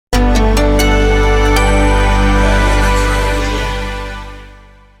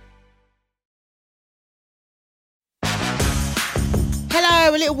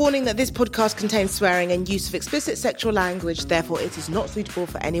a warning that this podcast contains swearing and use of explicit sexual language, therefore it is not suitable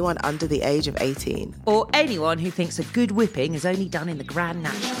for anyone under the age of 18. Or anyone who thinks a good whipping is only done in the Grand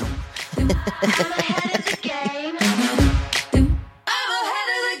National.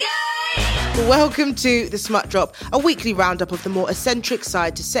 Welcome to The Smut Drop, a weekly roundup of the more eccentric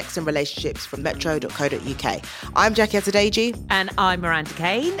side to sex and relationships from metro.co.uk. I'm Jackie Adedeji. And I'm Miranda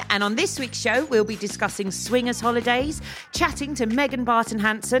Kane. And on this week's show, we'll be discussing swingers holidays, chatting to Megan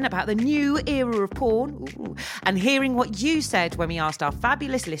Barton-Hanson about the new era of porn, and hearing what you said when we asked our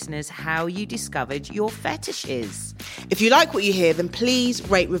fabulous listeners how you discovered your fetishes. If you like what you hear, then please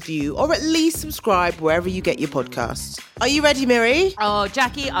rate, review, or at least subscribe wherever you get your podcasts. Are you ready, Miri? Oh,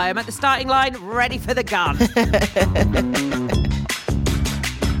 Jackie, I am at the starting line, ready for the gun.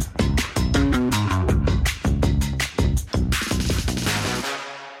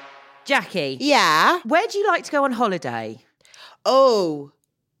 Jackie. Yeah? Where do you like to go on holiday? Oh,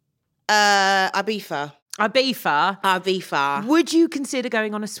 Ibiza. Ibiza? Would you consider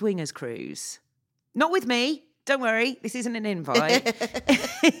going on a swingers cruise? Not with me. Don't worry, this isn't an invite.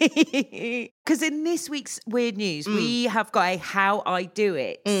 Because in this week's Weird News, we have got a How I Do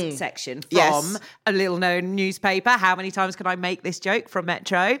It section from a little known newspaper. How many times can I make this joke from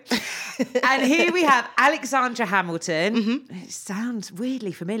Metro? And here we have Alexandra Hamilton. It sounds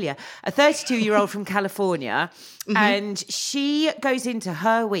weirdly familiar. A 32-year-old from California. And she goes into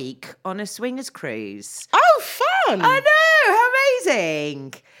her week on a swingers cruise. Oh, fun! I know, how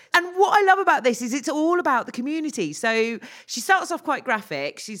amazing. And what I love about this is it's all about the community. So she starts off quite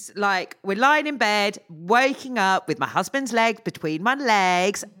graphic. She's like, we're lying in bed, waking up with my husband's leg between my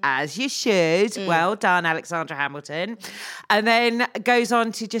legs, as you should. Well done, Alexandra Hamilton. And then goes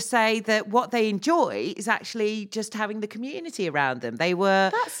on to just say that what they enjoy is actually just having the community around them. They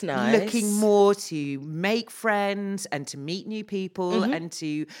were That's nice. looking more to make friends and to meet new people and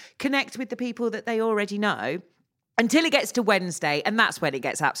to connect with the people that they already know. Until it gets to Wednesday, and that's when it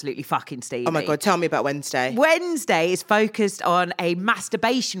gets absolutely fucking steamy. Oh my God, tell me about Wednesday. Wednesday is focused on a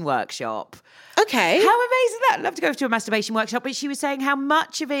masturbation workshop. Okay. How amazing is that? I'd love to go to a masturbation workshop, but she was saying how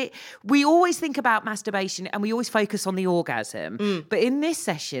much of it, we always think about masturbation and we always focus on the orgasm. But in this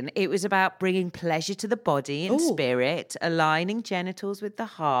session, it was about bringing pleasure to the body and spirit, aligning genitals with the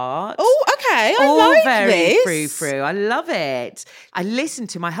heart. Oh, okay. I All like very this. frou-frou. I love it. I listened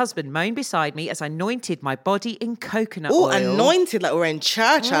to my husband moan beside me as I anointed my body in coconut oil. Oh, anointed like we're in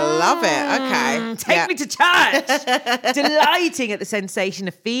church. I love it. Okay. Take me to church. Delighting at the sensation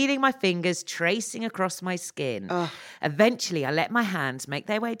of feeling my fingers tracing across my skin. Eventually, I let my hands make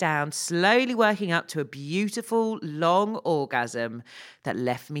their way down, slowly working up to a beautiful, long orgasm that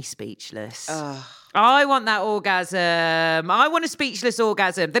left me speechless. I want that orgasm. I want a speechless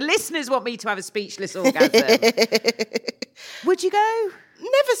orgasm. The listeners want me to have a speechless orgasm. Would you go?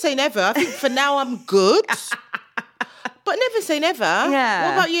 Never say never. I think for now I'm good. But never say never. Yeah.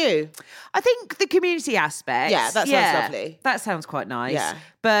 What about you? I think the community aspect. Yeah, that sounds lovely. That sounds quite nice. Yeah.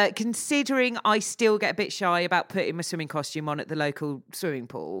 But considering I still get a bit shy about putting my swimming costume on at the local swimming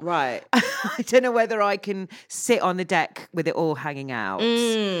pool. Right. I don't know whether I can sit on the deck with it all hanging out.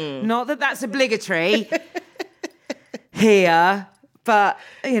 Not that that's obligatory here, but,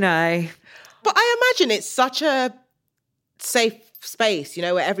 you know. But I imagine it's such a safe space, you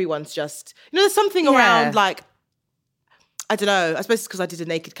know, where everyone's just, you know, there's something around like, I don't know, I suppose it's because I did a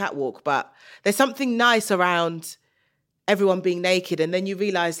naked catwalk, but there's something nice around everyone being naked, and then you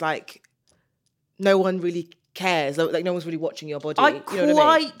realise, like, no one really cares. Like, no one's really watching your body. I you know what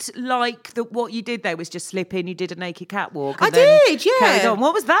I mean? quite like that what you did there was just slip in, you did a naked catwalk. I And then did, yeah. carried on.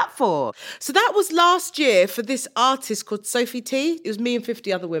 What was that for? So that was last year for this artist called Sophie T. It was me and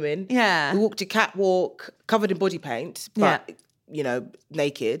 50 other women. Yeah. We walked a catwalk covered in body paint, but... you know,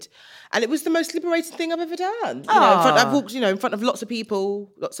 naked. And it was the most liberating thing I've ever done. You know, I've walked, you know, in front of lots of people,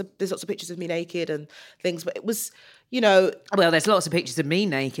 there's lots of pictures of me naked and things, but it was, you know... Well, there's lots of pictures of me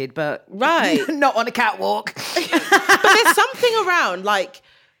naked, but... Right. Not on a catwalk. But there's something around, like,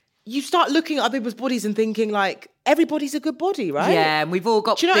 you start looking at other people's bodies and thinking, like, everybody's a good body, right? Yeah, and we've all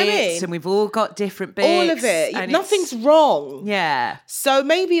got Do you know bits what I mean? and we've all got different bits. All of it. And Nothing's wrong. Yeah. So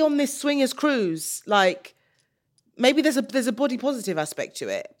maybe on this swingers cruise, like... Maybe there's a body positive aspect to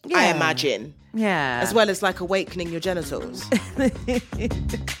it, I imagine. Yeah. As well as like awakening your genitals.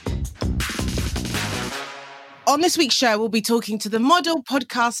 On this week's show, we'll be talking to the model,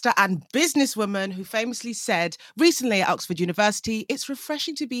 podcaster and businesswoman who famously said recently at Oxford University, "It's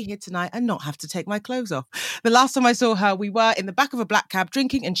refreshing to be here tonight and not have to take my clothes off." The last time I saw her, we were in the back of a black cab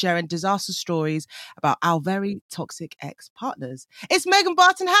drinking and sharing disaster stories about our very toxic ex-partners. It's Megan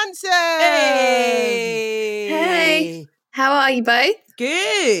Barton-Hanson! Hey! How are you both?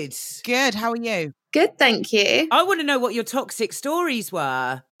 Good. Good. How are you? Good, thank you. I want to know what your toxic stories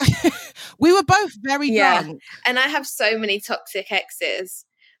were. We were both very drunk. And I have so many toxic exes.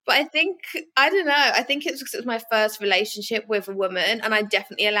 But I don't know, I think it's because it was my first relationship with a woman and I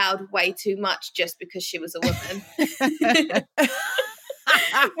definitely allowed way too much just because she was a woman.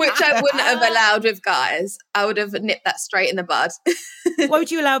 Which I wouldn't have allowed with guys. I would have nipped that straight in the bud. Why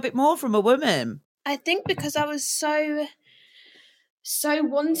would you allow a bit more from a woman? I think because I was so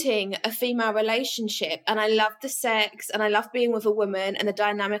wanting a female relationship and I love the sex and I love being with a woman and the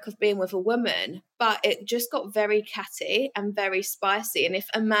dynamic of being with a woman, but it just got very catty and very spicy. And if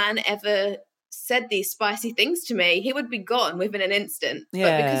a man ever said these spicy things to me, he would be gone within an instant.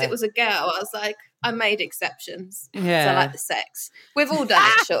 But because it was a girl, I was like, I made exceptions. Yeah. So I like the sex. We've all done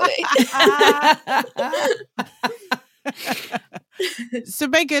it, surely. So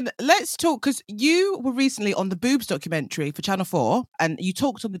Megan, let's talk, because you were recently on the Boobs documentary for Channel 4 and you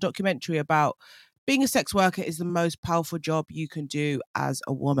talked on the documentary about being a sex worker is the most powerful job you can do as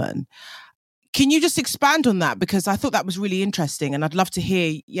a woman. Can you just expand on that? Because I thought that was really interesting and I'd love to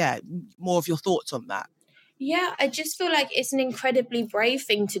hear, more of your thoughts on that. Yeah, I just feel like it's an incredibly brave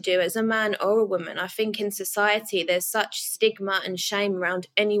thing to do as a man or a woman. I think in society there's such stigma and shame around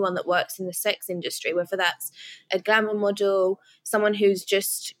anyone that works in the sex industry, whether that's a glamour model, someone who's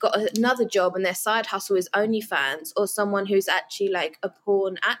just got another job and their side hustle is OnlyFans, or someone who's actually like a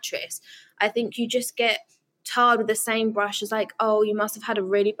porn actress. I think you just get tarred with the same brush as like, oh, you must have had a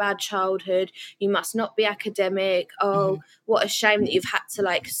really bad childhood, you must not be academic, what a shame that you've had to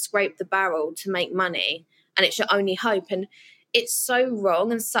like scrape the barrel to make money. And it's your only hope. And it's so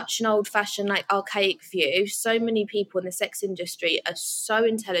wrong and such an old-fashioned, like, archaic view. So many people in the sex industry are so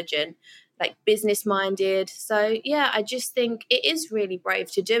intelligent, like business-minded. So, yeah, I just think it is really brave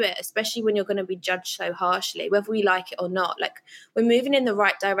to do it, especially when you're going to be judged so harshly, whether we like it or not. Like, we're moving in the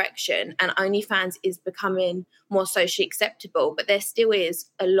right direction and OnlyFans is becoming more socially acceptable, but there still is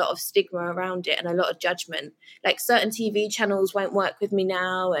a lot of stigma around it and a lot of judgment. Like, certain TV channels won't work with me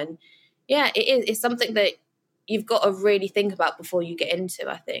now, and yeah, it's something that you've got to really think about before you get into,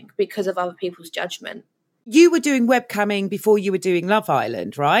 I think, because of other people's judgment. You were doing webcamming before you were doing Love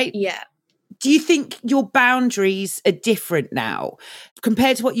Island, right? Yeah. Do you think your boundaries are different now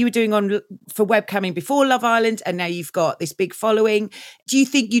compared to what you were doing for webcamming before Love Island and now you've got this big following? Do you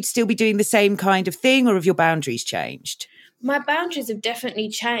think you'd still be doing the same kind of thing, or have your boundaries changed? My boundaries have definitely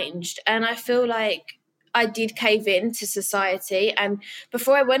changed, and I feel like I did cave in to society. And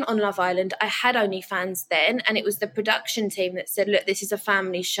before I went on Love Island, I had OnlyFans then, and it was the production team that said, look, this is a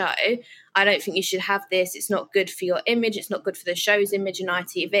family show. I don't think you should have this. It's not good for your image. It's not good for the show's image in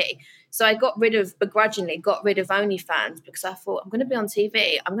ITV. So I begrudgingly got rid of OnlyFans because I thought, I'm going to be on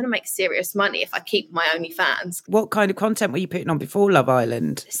TV. I'm going to make serious money if I keep my OnlyFans. What kind of content were you putting on before Love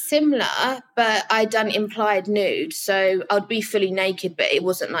Island? Similar, but I'd done implied nude. So I'd be fully naked, but it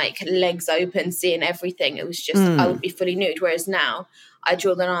wasn't like legs open, seeing everything. It was just, I would be fully nude. Whereas now I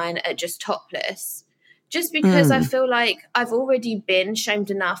draw the line at just topless. Just because I feel like I've already been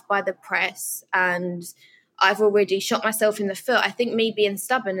shamed enough by the press and I've already shot myself in the foot. I think me being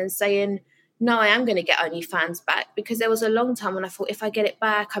stubborn and saying, no, I am going to get OnlyFans back, because there was a long time when I thought if I get it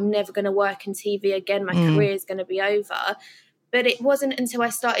back, I'm never going to work in TV again. My career is going to be over. But it wasn't until I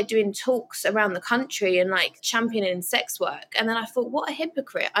started doing talks around the country and like championing sex work. And then I thought, what a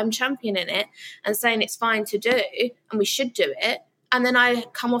hypocrite. I'm championing it and saying it's fine to do and we should do it. And then I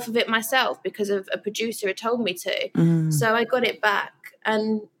come off of it myself because of a producer who told me to. So I got it back.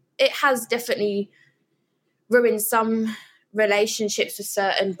 And it has definitely ruined some relationships with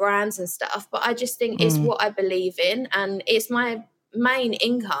certain brands and stuff. But I just think it's what I believe in and it's my main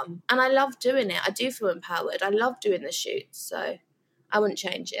income. And I love doing it. I do feel empowered. I love doing the shoots. So I wouldn't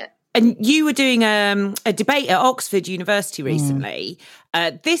change it. And you were doing a debate at Oxford University recently.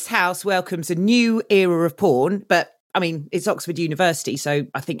 This house welcomes a new era of porn, but I mean, it's Oxford University, so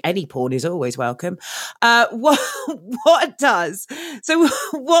I think any porn is always welcome. What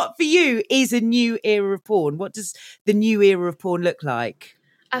for you is a new era of porn? What does the new era of porn look like?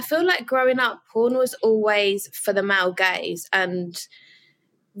 I feel like growing up, porn was always for the male gaze and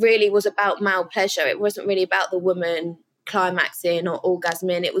really was about male pleasure. It wasn't really about the woman climaxing or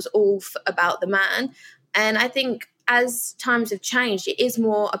orgasming. It was all about the man. And I think as times have changed, it is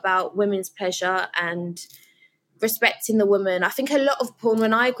more about women's pleasure and respecting the woman. I think a lot of porn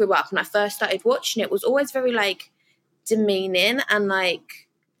when I grew up and I first started watching it was always very like demeaning and like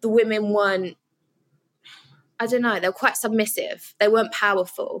the women weren't, I don't know, they were quite submissive. They weren't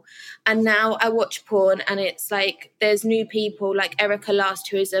powerful. And now I watch porn and it's like there's new people like Erica Last,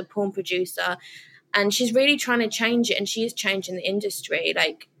 who is a porn producer, And she's really trying to change it, and she is changing the industry,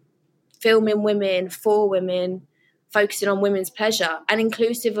 like filming women for women, focusing on women's pleasure and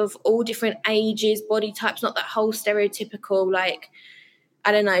inclusive of all different ages, body types, not that whole stereotypical, like,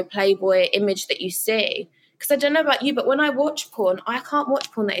 I don't know, Playboy image that you see. Because I don't know about you, but when I watch porn, I can't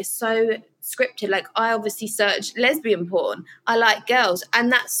watch porn that is so scripted. Like, I obviously search lesbian porn. I like girls.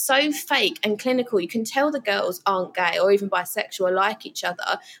 And that's so fake and clinical. You can tell the girls aren't gay or even bisexual or like each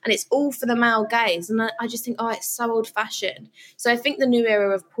other. And it's all for the male gaze. And I just think, oh, it's so old-fashioned. So I think the new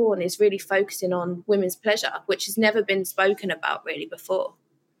era of porn is really focusing on women's pleasure, which has never been spoken about really before.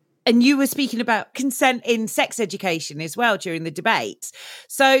 And you were speaking about consent in sex education as well during the debate.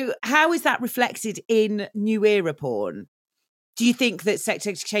 So how is that reflected in new era porn? Do you think that sex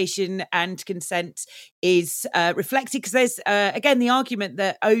education and consent is reflected? Because there's, again, the argument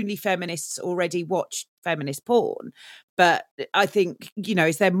that only feminists already watch feminist porn. But I think,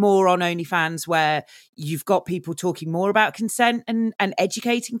 is there more on OnlyFans where you've got people talking more about consent and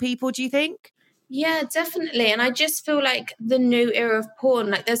educating people, do you think? Yeah, definitely. And I just feel like the new era of porn,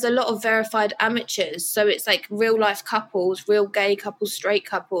 like there's a lot of verified amateurs. So it's like real life couples, real gay couples, straight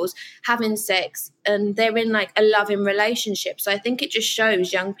couples having sex, and they're in like a loving relationship. So I think it just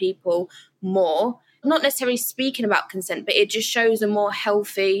shows young people more, not necessarily speaking about consent, but it just shows a more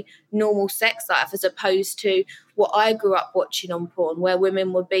healthy, normal sex life as opposed to what I grew up watching on porn, where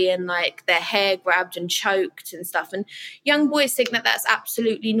women were being like their hair grabbed and choked and stuff. And young boys think that that's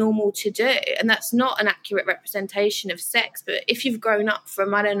absolutely normal to do. And that's not an accurate representation of sex. But if you've grown up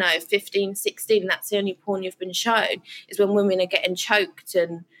from, 15, 16, and that's the only porn you've been shown, is when women are getting choked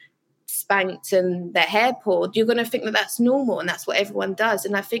and spanked and their hair pulled, you're going to think that that's normal and that's what everyone does.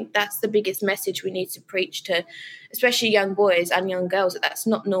 And I think that's the biggest message we need to preach to especially young boys and young girls, that that's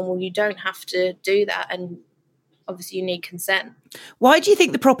not normal. You don't have to do that, and obviously you need consent. Why do you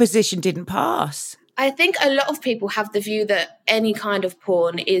think the proposition didn't pass? I think a lot of people have the view that any kind of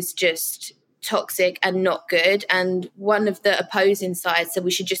porn is just toxic and not good, and one of the opposing sides said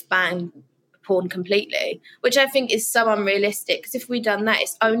we should just ban porn completely, which I think is so unrealistic, because if we'd done that,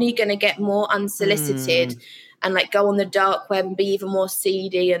 it's only going to get more unsolicited and like go on the dark web and be even more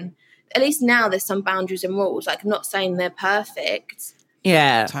seedy. And at least now there's some boundaries and rules. Like, I'm not saying they're perfect.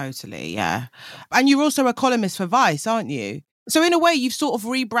 Yeah, totally. Yeah. And you're also a columnist for Vice, aren't you? So in a way, you've sort of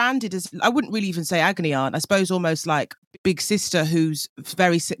rebranded as, I wouldn't really even say agony aunt, I suppose almost like big sister who's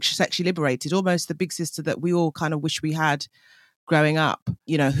very sexually liberated, almost the big sister that we all kind of wish we had growing up,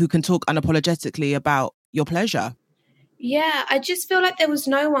 who can talk unapologetically about your pleasure. Yeah, I just feel like there was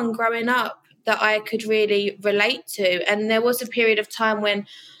no one growing up that I could really relate to. And there was a period of time when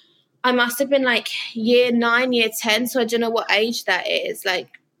I must have been like year 9, year 10. So I don't know what age that is. Like,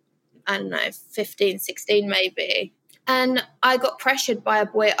 I don't know, 15, 16 maybe. And I got pressured by a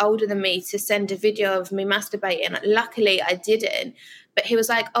boy older than me to send a video of me masturbating. Luckily, I didn't. But he was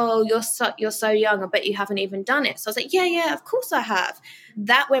like, oh, you're so young. I bet you haven't even done it. So I was like, yeah, of course I have.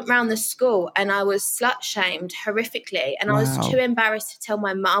 That went round the school and I was slut-shamed horrifically. And I was too embarrassed to tell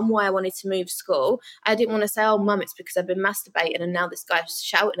my mum why I wanted to move school. I didn't want to say, oh, mum, it's because I've been masturbating and now this guy's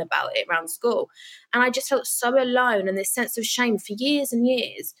shouting about it around school. And I just felt so alone and this sense of shame for years and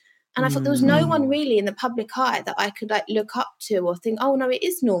years. And I thought there was no one really in the public eye that I could like look up to or think, oh, no, it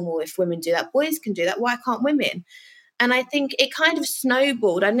is normal if women do that. Boys can do that. Why can't women? And I think it kind of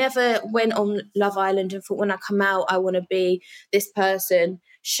snowballed. I never went on Love Island and thought when I come out, I want to be this person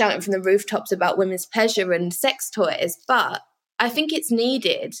shouting from the rooftops about women's pleasure and sex toys. But I think it's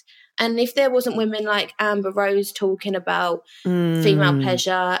needed. And if there wasn't women like Amber Rose talking about female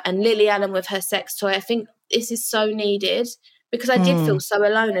pleasure and Lily Allen with her sex toy, I think this is so needed. Because I did feel so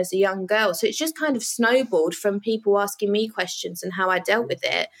alone as a young girl. So it's just kind of snowballed from people asking me questions and how I dealt with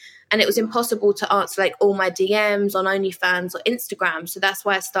it. And it was impossible to answer like all my DMs on OnlyFans or Instagram. So that's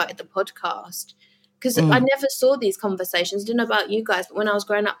why I started the podcast. Because I never saw these conversations. I don't know about you guys, but when I was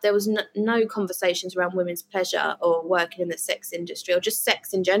growing up, there was no conversations around women's pleasure or working in the sex industry or just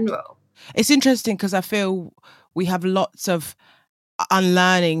sex in general. It's interesting because I feel we have lots of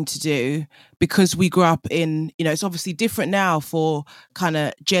unlearning to do because we grew up in, it's obviously different now for kind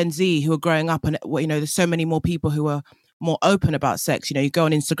of Gen Z who are growing up and, there's so many more people who are more open about sex. You go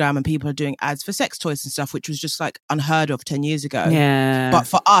on Instagram and people are doing ads for sex toys and stuff, which was just like unheard of 10 years ago. Yeah. But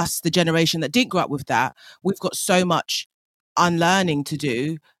for us, the generation that didn't grow up with that, we've got so much unlearning to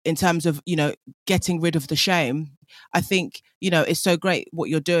do in terms of, getting rid of the shame. I think, it's so great what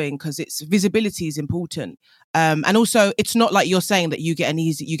you're doing because visibility is important. And also it's not like you're saying that you get an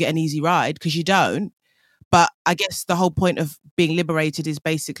easy ride, because you don't. But I guess the whole point of being liberated is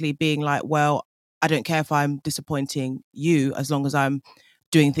basically being like, well, I don't care if I'm disappointing you as long as I'm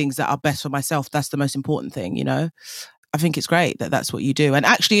doing things that are best for myself. That's the most important thing, you know? I think it's great that that's what you do. And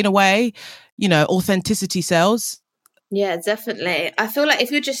actually, in a way, you know, authenticity sells. Yeah, definitely. I feel like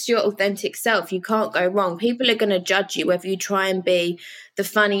if you're just your authentic self, you can't go wrong. People are going to judge you whether you try and be the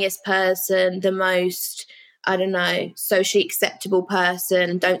funniest person, the most, I don't know, socially acceptable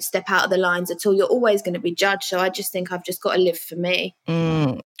person, don't step out of the lines at all. You're always going to be judged. So I just think I've just got to live for me.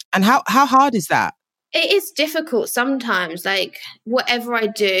 And how hard is that? It is difficult sometimes. Like, whatever I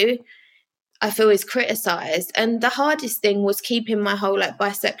do, I feel is criticised. And the hardest thing was keeping my whole like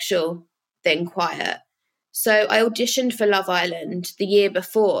bisexual thing quiet. So I auditioned for Love Island the year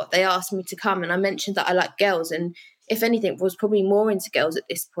before. They asked me to come, and I mentioned that I like girls, and if anything, was probably more into girls at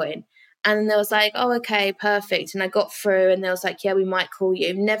this point. And they was like, oh, okay, perfect. And I got through, and they was like, yeah, we might call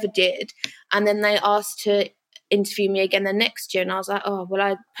you. Never did. And then they asked to interview me again the next year, and I was like, oh, well,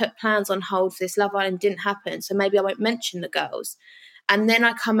 I put plans on hold for this. Love Island didn't happen, so maybe I won't mention the girls. And then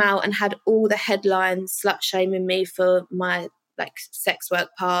I come out and had all the headlines slut shaming me for my like sex work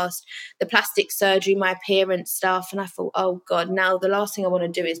past, the plastic surgery, my appearance stuff. And I thought, oh God, now the last thing I want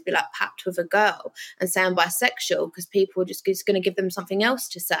to do is be like packed with a girl and say I'm bisexual, because people are just going to give them something else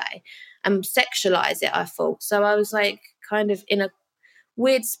to say and sexualize it, I thought. So I was like kind of in a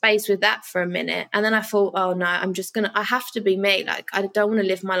weird space with that for a minute. And then I thought, oh no, I have to be me. Like, I don't want to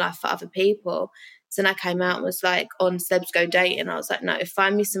live my life for other people. So then I came out and was like, on Celebs Go Dating. I was like, no,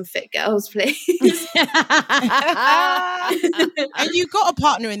 find me some fit girls, please. And you got a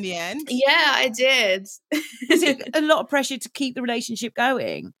partner in the end? Yeah, I did. Was it a lot of pressure to keep the relationship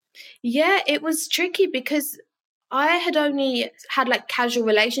going? Yeah, it was tricky because I had only had like casual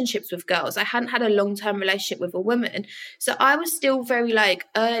relationships with girls. I hadn't had a long-term relationship with a woman. So I was still very like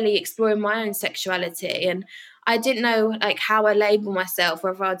early exploring my own sexuality, and I didn't know like how I label myself,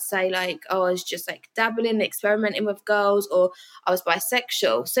 whether I'd say like, oh, I was just like dabbling, experimenting with girls, or I was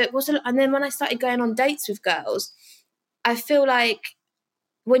bisexual. So it wasn't. And then when I started going on dates with girls, I feel like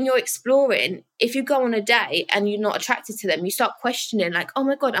when you're exploring, if you go on a date and you're not attracted to them, you start questioning like, oh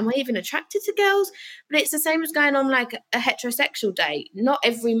my God, am I even attracted to girls? But it's the same as going on like a heterosexual date. Not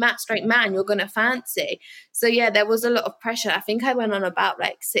every straight man you're going to fancy. So yeah, there was a lot of pressure. I think I went on about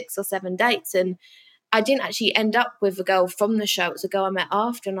like 6 or 7 dates, and I didn't actually end up with a girl from the show. It was a girl I met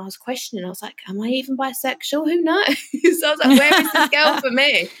after, and I was questioning. I was like, am I even bisexual? Who knows? So I was like, where is this girl for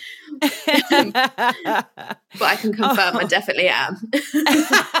me? But I can confirm I definitely am.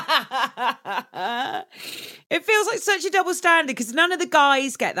 It feels like such a double standard, because none of the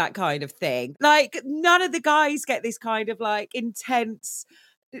guys get that kind of thing. Like, none of the guys get this kind of like intense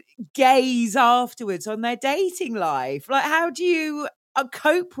gaze afterwards on their dating life. Like, how do you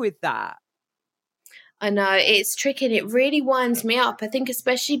cope with that? I know, it's tricky and it really winds me up. I think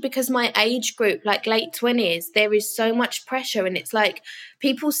especially because my age group, like late 20s, there is so much pressure, and it's like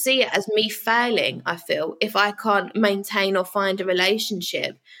people see it as me failing, I feel, if I can't maintain or find a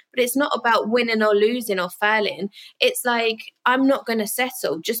relationship. But it's not about winning or losing or failing. It's like I'm not going to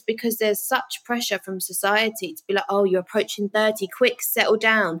settle just because there's such pressure from society to be like, oh, you're approaching 30, quick, settle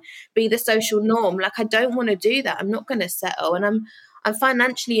down, be the social norm. Like, I don't want to do that. I'm not going to settle. And I'm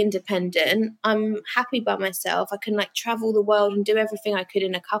financially independent. I'm happy by myself. I can like travel the world and do everything I could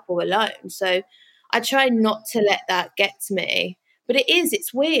in a couple alone. So I try not to let that get to me. But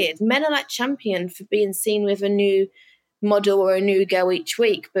it's weird. Men are like championed for being seen with a new model or a new girl each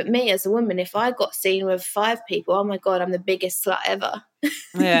week. But me as a woman, if I got seen with 5 people, oh my God, I'm the biggest slut ever.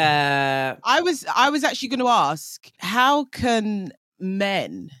 Yeah. I was actually going to ask, how can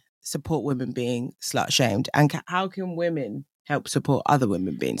men support women being slut shamed, and how can women help support other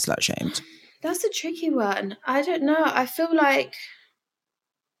women being slut shamed? That's a tricky one. I don't know. I feel like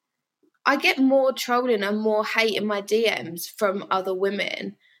I get more trolling and more hate in my DMs from other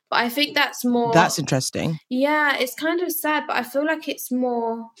women. But I think that's more... That's interesting. Yeah, it's kind of sad, but I feel like it's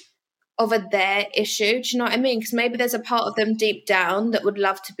more of a their issue. Do you know what I mean? Because maybe there's a part of them deep down that would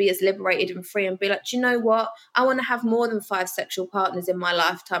love to be as liberated and free and be like, do you know what? I want to have more than 5 sexual partners in my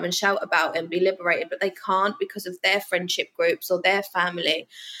lifetime and shout about it and be liberated, but they can't because of their friendship groups or their family.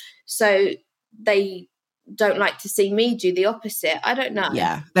 So they don't like to see me do the opposite. I don't know.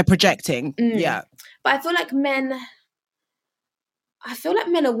 Yeah, they're projecting. Yeah. But I feel like men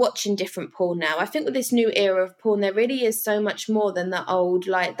are watching different porn now. I think with this new era of porn, there really is so much more than the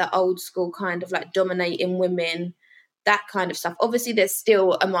old school kind of like dominating women, that kind of stuff. Obviously, there's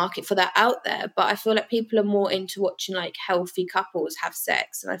still a market for that out there, but I feel like people are more into watching like healthy couples have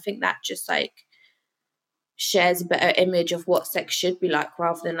sex. And I think that just like shares a better image of what sex should be like,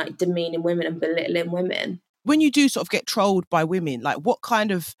 rather than like demeaning women and belittling women. when you do sort of get trolled by women, like what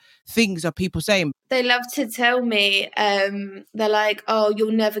kind of things are people saying? They love to tell me, they're like, oh,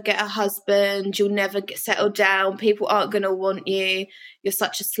 you'll never get a husband, you'll never get settled down, people aren't going to want you, you're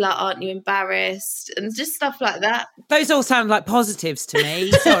such a slut, aren't you embarrassed? And just stuff like that. Those all sound like positives to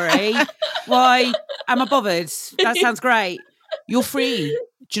me. Sorry. Why am I bothered? That sounds great. You're free.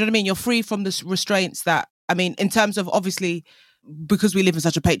 Do you know what I mean? You're free from the restraints that, I mean, in terms of obviously, because we live in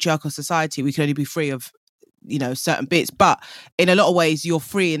such a patriarchal society, we can only be free of, you know, certain bits. But in a lot of ways, you're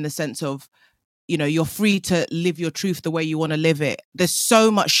free in the sense of, you know, you're free to live your truth the way you want to live it. There's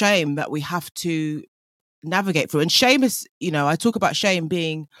so much shame that we have to navigate through. And shame is, you know, I talk about shame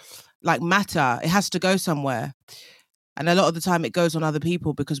being like matter. It has to go somewhere. And a lot of the time it goes on other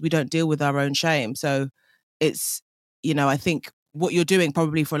people because we don't deal with our own shame. So it's, you know, I think what you're doing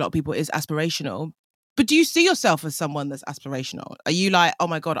probably for a lot of people is aspirational. But do you see yourself as someone that's aspirational? Are you like, oh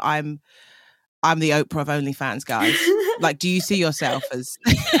my God, I'm the Oprah of OnlyFans, guys? Like, do you see yourself as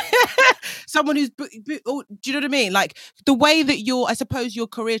someone who's, do you know what I mean? Like the way that I suppose your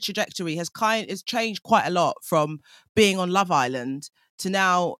career trajectory has changed quite a lot from being on Love Island to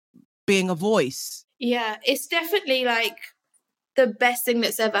now being a voice. Yeah, it's definitely like the best thing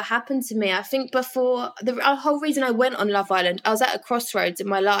that's ever happened to me. I think before, the whole reason I went on Love Island, I was at a crossroads in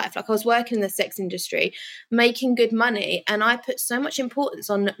my life. Like I was working in the sex industry, making good money, and I put so much importance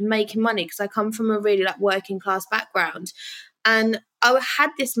on making money because I come from a really like working class background. And I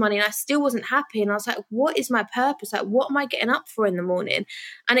had this money and I still wasn't happy. And I was like, what is my purpose? Like, what am I getting up for in the morning?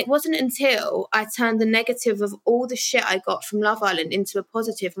 And it wasn't until I turned the negative of all the shit I got from Love Island into a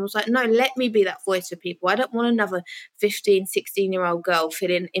positive and was like, no, let me be that voice for people. I don't want another 15, 16-year-old girl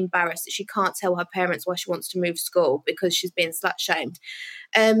feeling embarrassed that she can't tell her parents why she wants to move school because she's being slut shamed.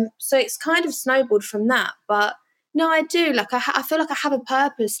 So it's kind of snowballed from that. But no, I do. Like, I feel like I have a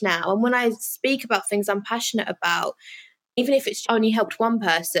purpose now. And when I speak about things I'm passionate about, even if it's only helped one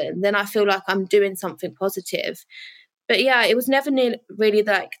person, then I feel like I'm doing something positive. But yeah, it was never really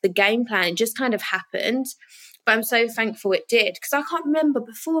like the game plan. It just kind of happened. But I'm so thankful it did. Because I can't remember,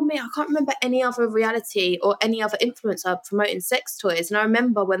 before me, I can't remember any other reality or any other influencer promoting sex toys. And I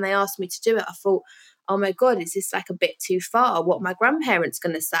remember when they asked me to do it, I thought, oh my God, is this like a bit too far? What are my grandparents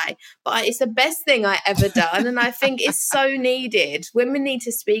going to say? But it's the best thing I ever done. And I think it's so needed. Women need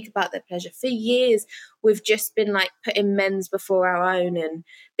to speak about their pleasure. For years, we've just been like putting men's before our own and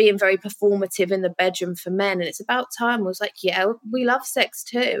being very performative in the bedroom for men. And it's about time. I was like, yeah, we love sex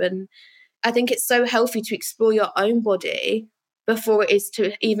too. And I think it's so healthy to explore your own body before it is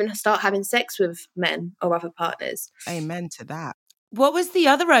to even start having sex with men or other partners. Amen to that. What was the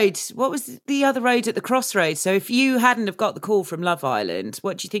other road? What was the other road at the crossroads? So if you hadn't have got the call from Love Island,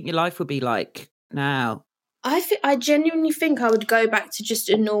 what do you think your life would be like now? I genuinely think I would go back to just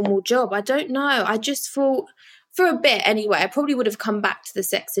a normal job. I don't know. I just thought, for a bit anyway, I probably would have come back to the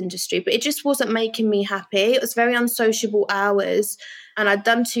sex industry, but it just wasn't making me happy. It was very unsociable hours. And I'd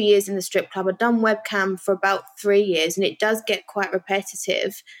done 2 years in the strip club. I'd done webcam for about 3 years, and it does get quite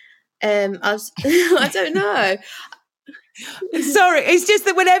repetitive. I don't know. Sorry, it's just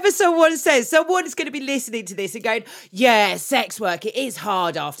that whenever someone says, someone's going to be listening to this and going, yeah, sex work, it is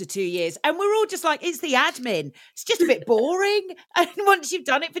hard after 2 years. And we're all just like, it's the admin. It's just a bit boring. And once you've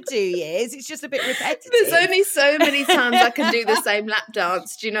done it for 2 years, it's just a bit repetitive. There's only so many times I can do the same lap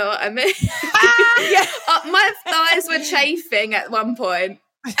dance. Do you know what I mean? Yeah. My thighs were chafing at one point.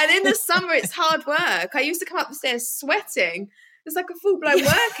 And in the summer, it's hard work. I used to come up the stairs sweating. It's like a full-blown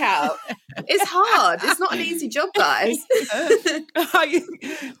workout. It's hard. It's not an easy job, guys.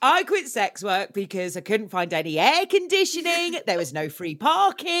 I quit sex work because I couldn't find any air conditioning. There was no free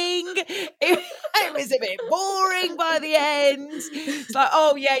parking. It was a bit boring by the end. It's like,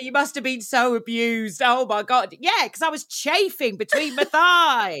 oh, yeah, you must have been so abused. Oh, my God. Yeah, because I was chafing between my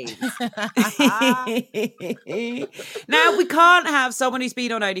thighs. Now, we can't have someone who's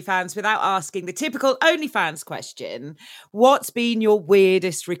been on OnlyFans without asking the typical OnlyFans question. What's been your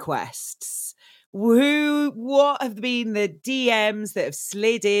weirdest requests? What have been the DMs that have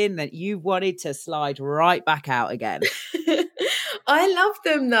slid in that you wanted to slide right back out again? I love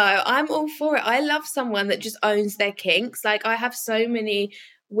them though. I'm all for it. I love someone that just owns their kinks. Like I have so many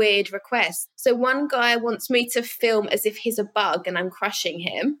weird requests. So one guy wants me to film as if he's a bug and I'm crushing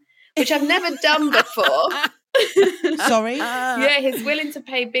him, which I've never done before. Sorry? Yeah, he's willing to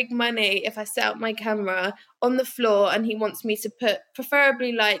pay big money if I set up my camera on the floor and he wants me to put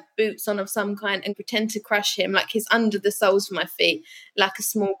preferably like boots on of some kind and pretend to crush him like he's under the soles of my feet like a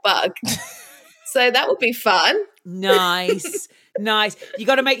small bug. So that would be fun. Nice. You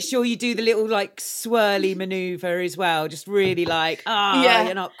got to make sure you do the little like swirly maneuver as well. Just really like,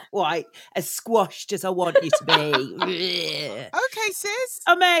 you're not quite as squashed as I want you to be. Okay, sis.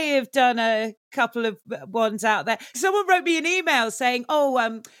 I may have done a couple of ones out there. Someone wrote me an email saying,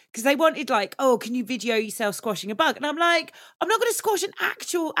 because they wanted like, can you video yourself squashing a bug? And I'm like, I'm not going to squash an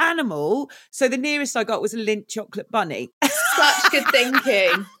actual animal. So the nearest I got was a Lindt chocolate bunny. Such good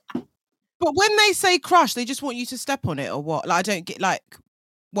thinking. But when they say crush, they just want you to step on it or what? Like, I don't get, like,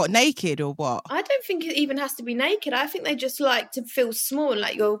 what, naked or what? I don't think it even has to be naked. I think they just like to feel small,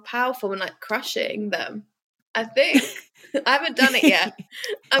 like you're powerful and like crushing them. I think. I haven't done it yet.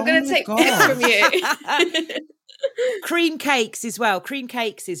 I'm going to take tips from you. Cream cakes as well. Cream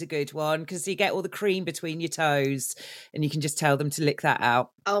cakes is a good one because you get all the cream between your toes and you can just tell them to lick that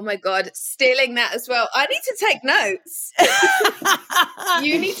out. Oh my God, stealing that as well. I need to take notes.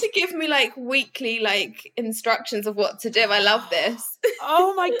 You need to give me like weekly like instructions of what to do. I love this.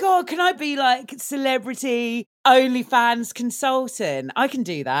 Oh my God, can I be like celebrity OnlyFans consultant? I can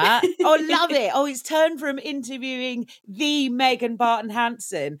do that. Oh, love it. Oh, it's turned from interviewing the Megan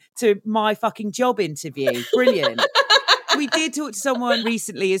Barton-Hanson to my fucking job interview. Brilliant. We did talk to someone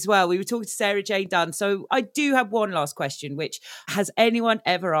recently as well. We were talking to Sarah Jane Dunn. So I do have one last question, which has anyone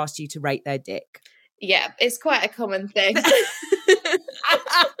ever asked you to rate their dick? Yeah, it's quite a common thing.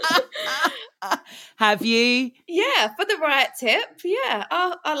 Have you? Yeah, for the right tip. Yeah,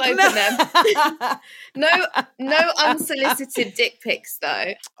 I'll open them. No unsolicited dick pics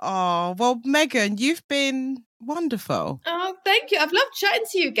though. Oh, well, Megan, you've been wonderful. Oh, thank you. I've loved chatting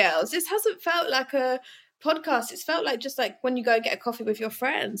to you girls. This hasn't felt like a podcast. It's felt like just like when you go and get a coffee with your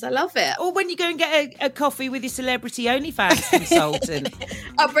friends. I love it. Or when you go and get a coffee with your celebrity OnlyFans consultant.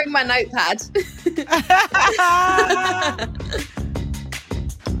 I'll bring my notepad.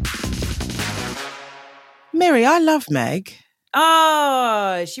 Miri, I love Meg.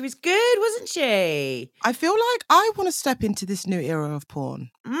 Oh, she was good, wasn't she? I feel like I want to step into this new era of porn.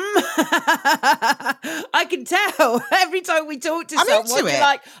 I can tell every time we talk to someone, you're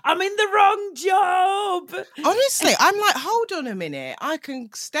like, I'm in the wrong job. Honestly, I'm like, hold on a minute. I can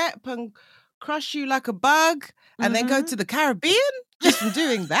step and crush you like a bug and then go to the Caribbean just from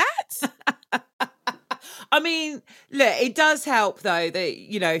doing that. I mean, look, it does help though that,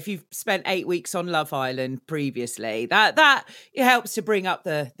 you know, if you've spent 8 weeks on Love Island previously, that it helps to bring up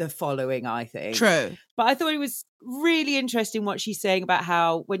the following, I think. True. But I thought it was really interesting what she's saying about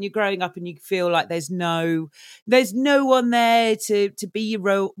how when you're growing up and you feel like there's no one there to be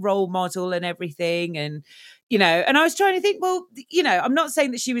your role model and everything. And, you know, and I was trying to think, well, you know, I'm not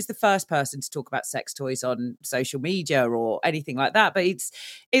saying that she was the first person to talk about sex toys on social media or anything like that, but it's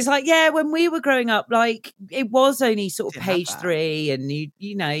like, yeah, when we were growing up, like it was only sort of page 3 and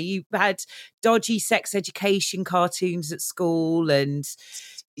you know, you had dodgy sex education cartoons at school and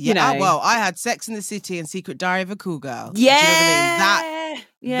you know. Well, I had Sex in the City and Secret Diary of a Cool Girl. Yeah.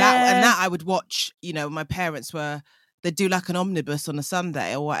 Do you know what I mean? That I would watch, you know, my parents they'd do like an omnibus on a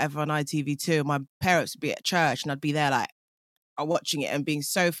Sunday or whatever on ITV2. And my parents would be at church and I'd be there like watching it and being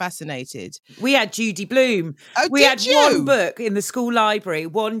so fascinated. We had Judy Blume. We had one book in the school library,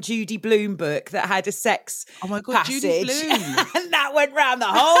 one Judy Blume book that had a sex passage. Judy Blume. And that went round the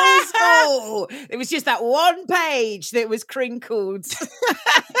whole school. It was just that one page that was crinkled.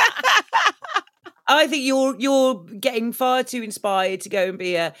 I think you're getting far too inspired to go and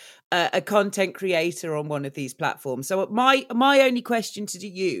be a content creator on one of these platforms. So my only question to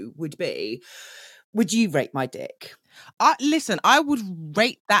you would be, would you rate my dick? Listen, I would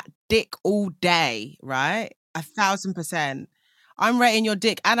rate that dick all day, right? 1,000%. I'm rating your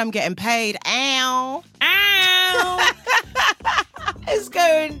dick and I'm getting paid. Ow. Ow. Let's go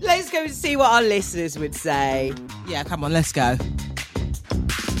and see what our listeners would say. Yeah, come on, let's go.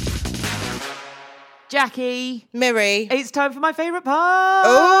 Jackie. Miri. It's time for my favourite part.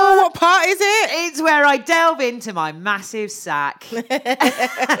 Oh, what part is it? It's where I delve into my massive sack.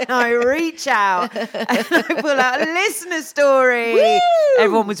 And I reach out and I pull out a listener story. Woo!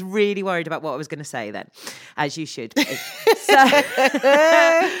 Everyone was really worried about what I was going to say then, as you should be. So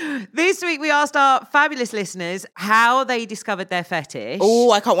this week we asked our fabulous listeners how they discovered their fetish.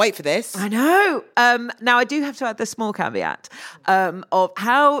 Oh, I can't wait for this. I know. Now, I do have to add the small caveat of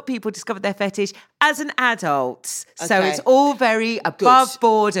how people discovered their fetish as an adult. Okay. So it's all very above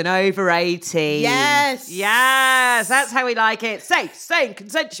board and over 18. Yes. Yes. That's how we like it. Safe, sane,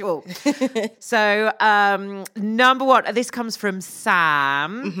 consensual. So number 1, this comes from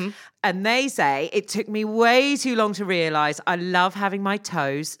Sam. Mm-hmm. And they say, it took me way too long to realise I love having my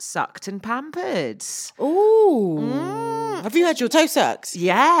toes sucked and pampered. Ooh. Have you had your toe sucked?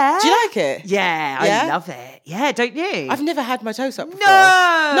 Yeah. Do you like it? Yeah, I love it. Yeah, don't you? I've never had my toe sucked before. No,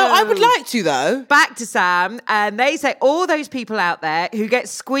 I would like to though. Back to Sam, and they say all those people out there who get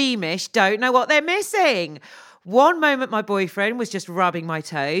squeamish don't know what they're missing. One moment my boyfriend was just rubbing my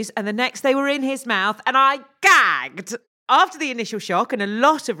toes, and the next they were in his mouth, and I gagged. After the initial shock and a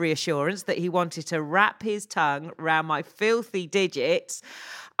lot of reassurance that he wanted to wrap his tongue around my filthy digits,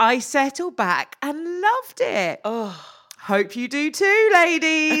 I settled back and loved it. Oh. Hope you do too,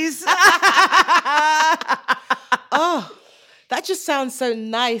 ladies. Oh, that just sounds so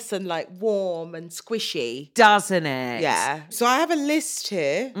nice and like warm and squishy. Doesn't it? Yeah. So I have a list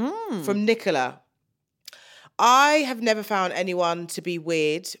here from Nicola. I have never found anyone to be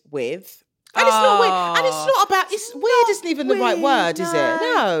weird with. And it's not weird. And it's not about, weird isn't even the right word, is it?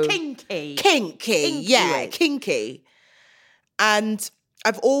 No. Kinky. Yeah, kinky. And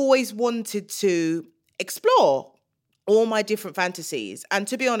I've always wanted to explore all my different fantasies. And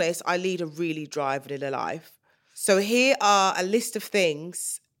to be honest, I lead a really dry, vanilla life. So here are a list of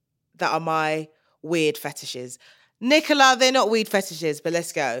things that are my weird fetishes. Nicola, they're not weird fetishes, but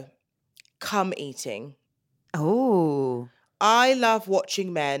let's go. Cum eating. Oh. I love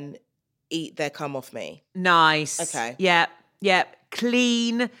watching men eat their cum off me. Nice. Okay. Yep.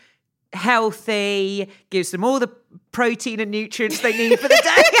 Clean, healthy, gives them all the protein and nutrients they need for the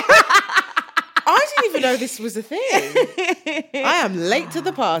day. I didn't even know this was a thing. I am late to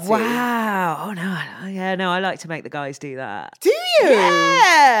the party. Wow. Oh, no. Yeah, no, I like to make the guys do that. Do you?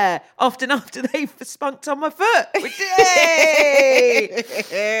 Yeah. Often after they've spunked on my foot.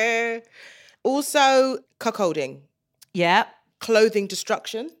 Yay! Also, cuckolding. Yeah. Clothing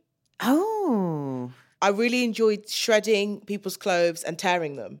destruction. Oh. I really enjoyed shredding people's clothes and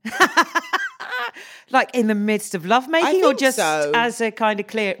tearing them. Like in the midst of lovemaking, or just as a kind of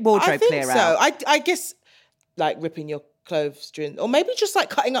wardrobe clear out? I guess like ripping your clothes during, or maybe just like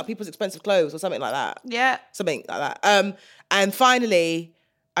cutting up people's expensive clothes or something like that. Yeah. Something like that. And finally,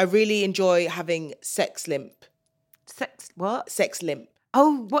 I really enjoy having sex limp. Sex what? Sex limp.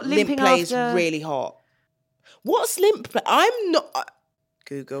 Oh, what limping limp play after? is really hot. What's limp play? I'm not...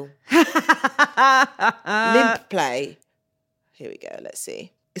 Google. Limp play. Here we go. Let's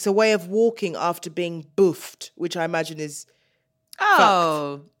see. It's a way of walking after being boofed, which I imagine is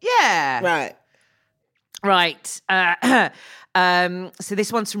fucked. Yeah. Right. So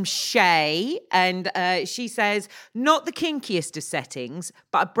this one's from Shay, and she says, not the kinkiest of settings,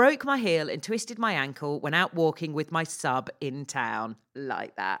 but I broke my heel and twisted my ankle when out walking with my sub in town.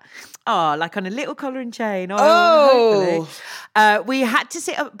 Like that. Oh, like on a little collar and chain. Hopefully. We had to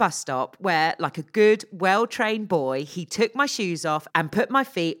sit at a bus stop where, like a good, well-trained boy, he took my shoes off and put my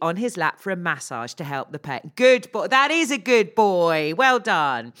feet on his lap for a massage to help the pain. Good boy. That is a good boy. Well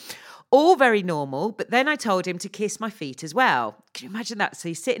done. All very normal, but then I told him to kiss my feet as well. Can you imagine that? So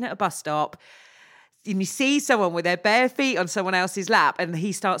you're sitting at a bus stop and you see someone with their bare feet on someone else's lap and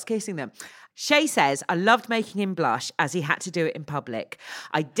he starts kissing them. Shay says, I loved making him blush as he had to do it in public.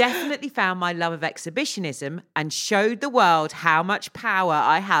 I definitely found my love of exhibitionism and showed the world how much power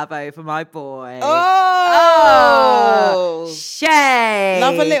I have over my boy. Oh! Shay!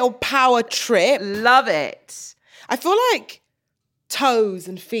 Love a little power trip. Love it. I feel like toes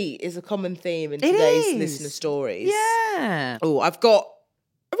and feet is a common theme in today's listener stories. Yeah. Oh, I've got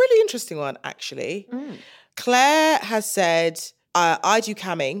a really interesting one, actually. Claire has said, I do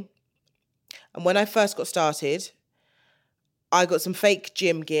camming. And when I first got started, I got some fake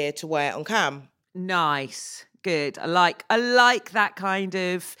gym gear to wear on cam. Nice. Good. I like that kind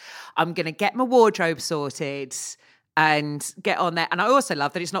of, I'm going to get my wardrobe sorted and get on there. And I also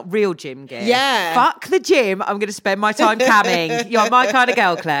love that it's not real gym gear. Yeah. Fuck the gym. I'm going to spend my time camming. You're my kind of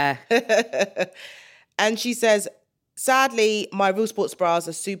girl, Claire. And she says, sadly, my real sports bras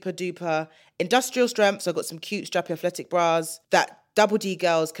are super duper industrial strength. So I've got some cute strappy athletic bras that Double D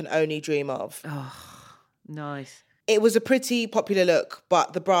girls can only dream of. Oh, nice. It was a pretty popular look,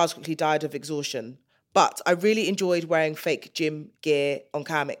 but the bras quickly died of exhaustion. But I really enjoyed wearing fake gym gear on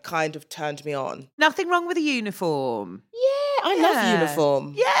cam. It kind of turned me on. Nothing wrong with a uniform. Yeah, I love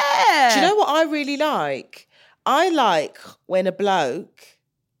uniform. Yeah. Do you know what I really like? I like when a bloke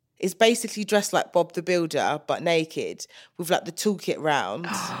is basically dressed like Bob the Builder, but naked, with like the toolkit round.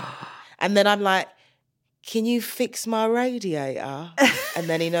 And then I'm like, can you fix my radiator? And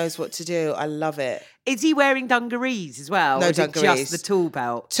then he knows what to do. I love it. Is he wearing dungarees as well? No or is dungarees. It just the tool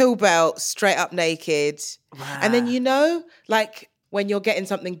belt? Tool belt, straight up naked. Wow. And then, you know, like when you're getting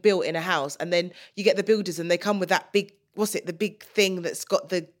something built in a house and then you get the builders and they come with that big, what's it, the big thing that's got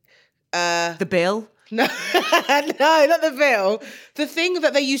the bill? No, no, not the veil. The thing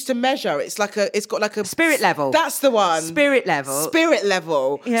that they used to measure, it's got like a spirit level. That's the one. Spirit level. Spirit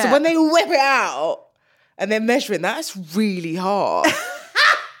level. Yeah. So when they whip it out and they're measuring, that's really hard.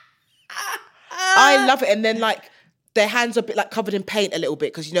 I love it. And then like their hands are a bit like covered in paint a little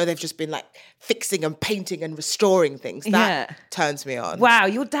bit because they've just been like fixing and painting and restoring things. That turns me on. Wow,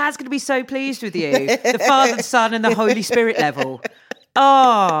 your dad's going to be so pleased with you. The Father, the Son, and the Holy Spirit level.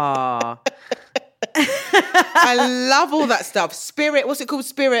 Oh. I love all that stuff. Spirit, what's it called?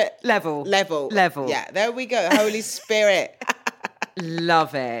 Spirit level. Yeah, there we go. Holy Spirit.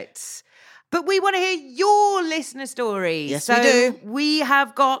 Love it. But we want to hear your listener stories. Yes, so we do. We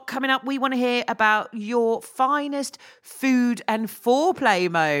have got coming up, we want to hear about your finest food and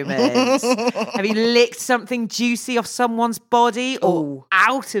foreplay moments. Have you licked something juicy off someone's body or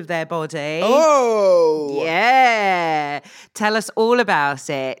out of their body? Oh. Yeah. Tell us all about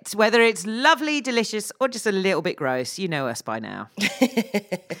it. Whether it's lovely, delicious, or just a little bit gross. You know us by now.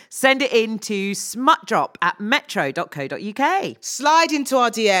 Send it in to smutdrop@metro.co.uk. Slide into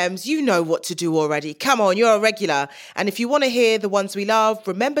our DMs. You know what to do already. Come on, you're a regular. And if you want to hear the ones we love,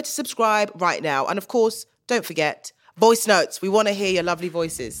 remember to subscribe right now. And of course, don't forget, voice notes. We want to hear your lovely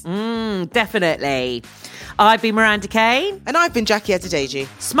voices. Definitely. I've been Miranda Kane. And I've been Jackie Adedeji.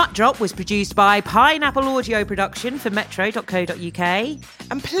 Smut Drop was produced by Pineapple Audio Production for metro.co.uk.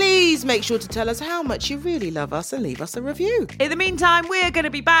 And please make sure to tell us how much you really love us and leave us a review. In the meantime, we're going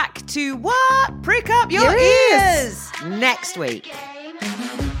to be back to what? Prick up your ears next week.